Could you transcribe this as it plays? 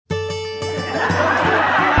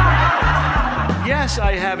Yes,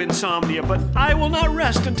 I have insomnia, but I will not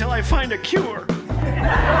rest until I find a cure.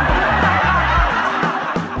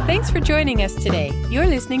 Thanks for joining us today. You're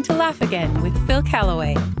listening to Laugh Again with Phil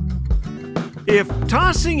Callaway. If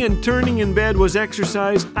tossing and turning in bed was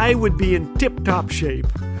exercise, I would be in tip-top shape.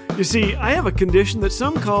 You see, I have a condition that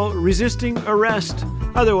some call resisting arrest,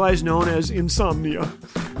 otherwise known as insomnia.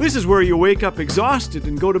 This is where you wake up exhausted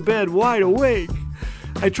and go to bed wide awake.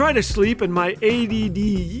 I try to sleep and my ADD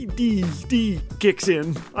kicks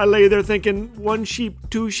in. I lay there thinking, one sheep,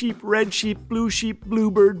 two sheep, red sheep,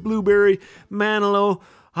 bluebird, blueberry, manilow.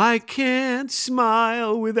 I can't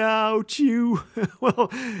smile without you. Well,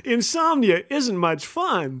 insomnia isn't much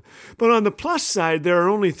fun. But on the plus side, there are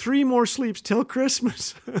only 3 more sleeps till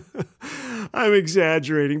Christmas. I'm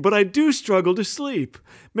exaggerating, but I do struggle to sleep.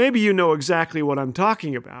 Maybe you know exactly what I'm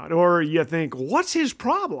talking about, or you think, what's his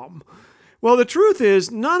problem? Well, the truth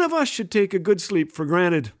is, none of us should take a good sleep for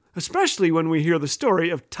granted, especially when we hear the story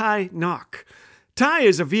of Thai Ngoc. Thai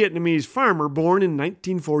is a Vietnamese farmer born in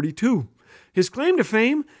 1942. His claim to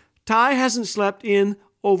fame? Thai hasn't slept in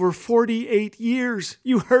over 48 years.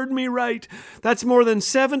 You heard me right. That's more than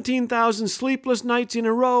 17,000 sleepless nights in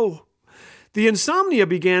a row. The insomnia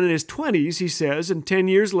began in his 20s, he says, and 10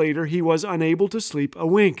 years later he was unable to sleep a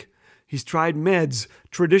wink. He's tried meds,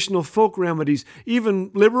 traditional folk remedies,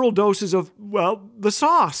 even liberal doses of, the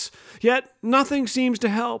sauce. Yet nothing seems to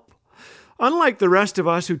help. Unlike the rest of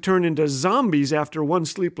us who turn into zombies after one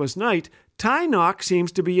sleepless night, Thai Ngoc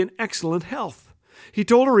seems to be in excellent health. He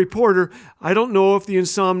told a reporter, I don't know if the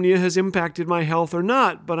insomnia has impacted my health or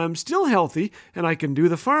not, but I'm still healthy and I can do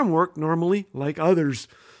the farm work normally like others.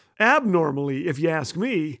 Abnormally, if you ask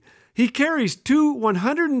me. He carries 2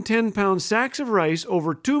 110-pound sacks of rice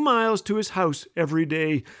over 2 miles to his house every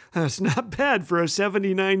day. That's not bad for a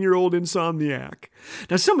 79-year-old insomniac.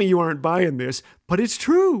 Now, some of you aren't buying this, but it's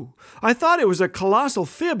true. I thought it was a colossal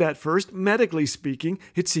fib at first. Medically speaking,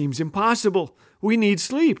 it seems impossible. We need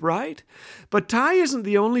sleep, right? But Thai isn't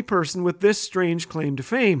the only person with this strange claim to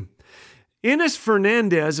fame. Ines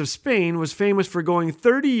Fernandez of Spain was famous for going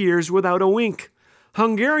 30 years without a wink.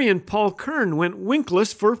 Hungarian Paul Kern went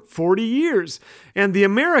winkless for 40 years, and the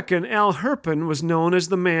American Al Herpen was known as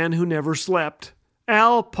the man who never slept.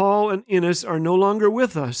 Al, Paul, and Ines are no longer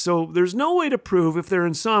with us, so there's no way to prove if their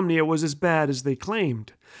insomnia was as bad as they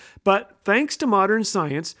claimed. But thanks to modern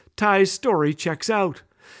science, Thai's story checks out.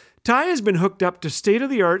 Thai has been hooked up to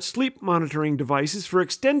state-of-the-art sleep monitoring devices for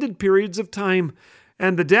extended periods of time,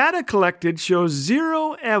 and the data collected shows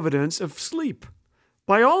 0 evidence of sleep.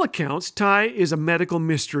 By all accounts, Thai is a medical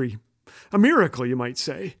mystery. A miracle, you might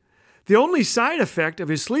say. The only side effect of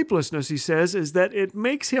his sleeplessness, he says, is that it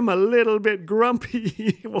makes him a little bit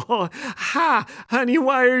grumpy. Well, honey,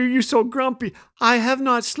 why are you so grumpy? I have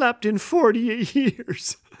not slept in 48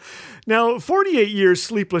 years. Now, 48 years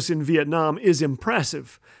sleepless in Vietnam is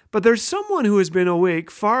impressive, but there's someone who has been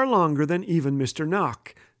awake far longer than even Mr.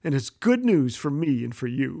 Ngoc, and it's good news for me and for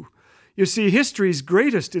you. You see, history's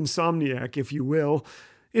greatest insomniac, if you will,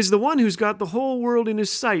 is the one who's got the whole world in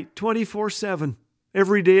his sight 24/7.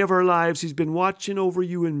 Every day of our lives, he's been watching over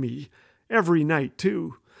you and me. Every night,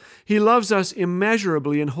 too. He loves us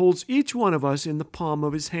immeasurably and holds each one of us in the palm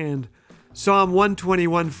of his hand. Psalm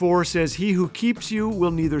 121:4 says, He who keeps you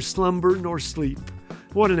will neither slumber nor sleep.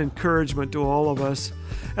 What an encouragement to all of us.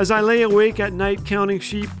 As I lay awake at night counting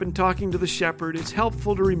sheep and talking to the shepherd, it's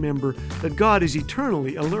helpful to remember that God is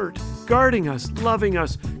eternally alert, guarding us, loving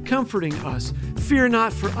us, comforting us. Fear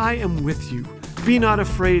not, for I am with you. Be not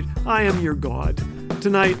afraid, I am your God.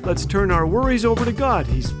 Tonight, let's turn our worries over to God.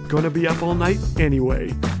 He's going to be up all night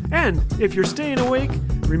anyway. And if you're staying awake,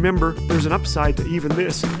 remember there's an upside to even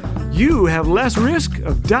this. You have less risk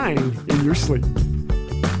of dying in your sleep.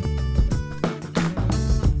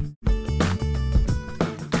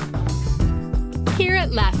 Here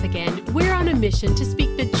at Laugh Again, we're on a mission to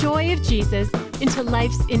speak the joy of Jesus into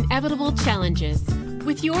life's inevitable challenges.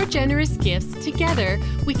 With your generous gifts, together,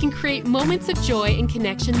 we can create moments of joy and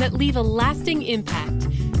connection that leave a lasting impact.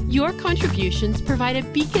 Your contributions provide a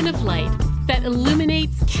beacon of light that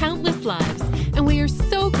illuminates countless lives, and we are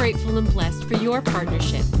so grateful and blessed for your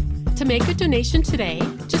partnership. To make a donation today,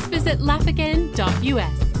 just visit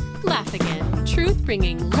laughagain.us. Laugh Again, truth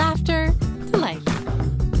bringing laughter to life.